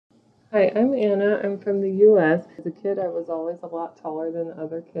Hi, I'm Anna. I'm from the US. As a kid, I was always a lot taller than the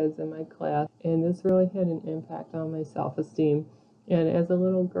other kids in my class, and this really had an impact on my self-esteem. And as a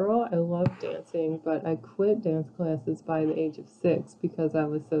little girl, I loved dancing, but I quit dance classes by the age of 6 because I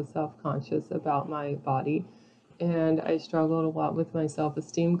was so self-conscious about my body, and I struggled a lot with my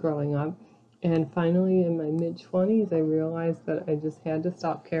self-esteem growing up. And finally, in my mid 20s, I realized that I just had to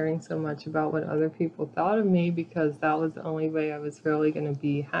stop caring so much about what other people thought of me because that was the only way I was really going to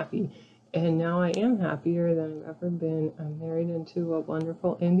be happy. And now I am happier than I've ever been. I'm married into a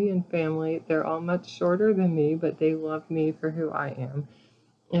wonderful Indian family. They're all much shorter than me, but they love me for who I am.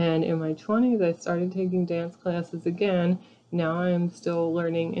 And in my 20s, I started taking dance classes again. Now I'm still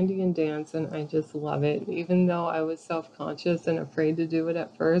learning Indian dance and I just love it. Even though I was self conscious and afraid to do it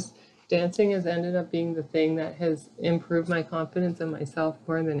at first, dancing has ended up being the thing that has improved my confidence in myself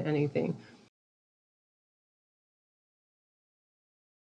more than anything.